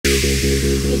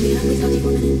talk to you for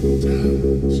a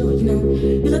minute? Sure, you know,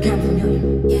 you look kind of familiar.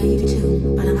 Yeah, you do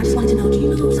too. But I just wanted to know, do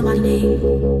you know somebody named,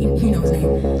 you know his name?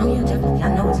 Oh yeah, definitely,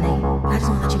 I know his name. I just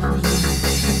want to let you know that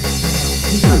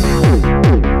he's mine.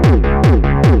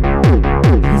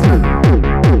 He's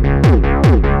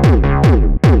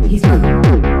mine. He's mine. He's mine.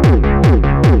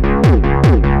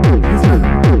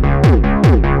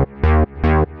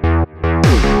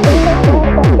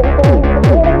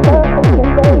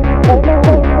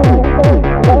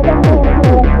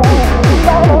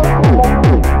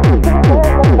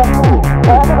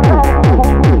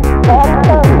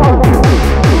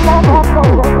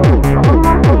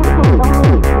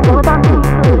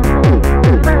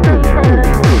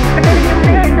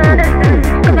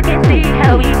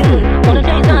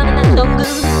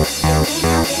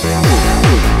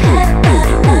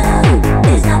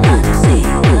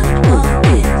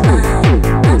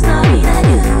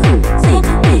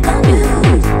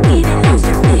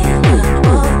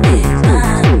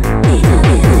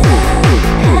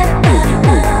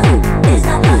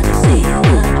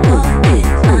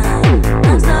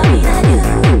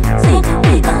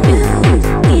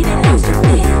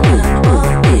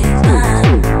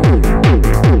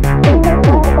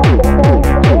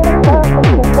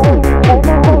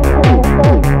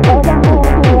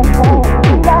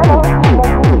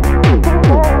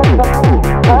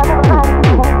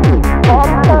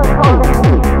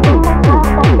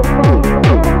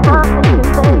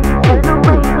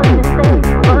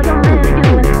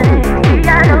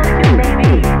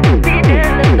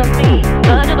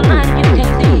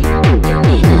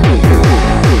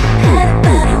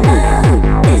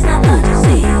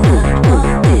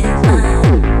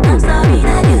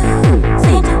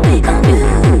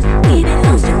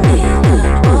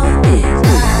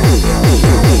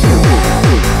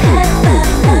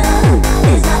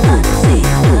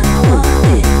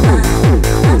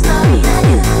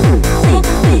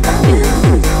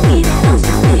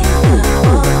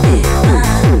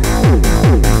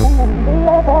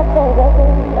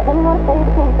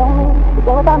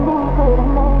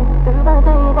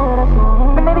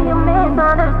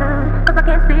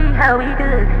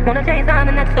 Wanna change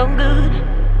something that's so good.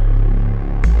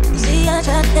 See, I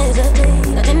tried to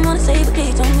hesitate. I didn't wanna say, but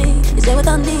please told me. You said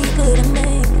without me, couldn't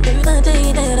make through the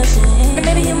day that I changed. And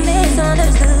maybe you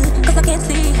misunderstood, cause I can't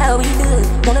see how we could.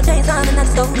 Wanna change something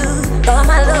that's so good. Thought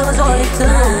my love was all it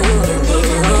took.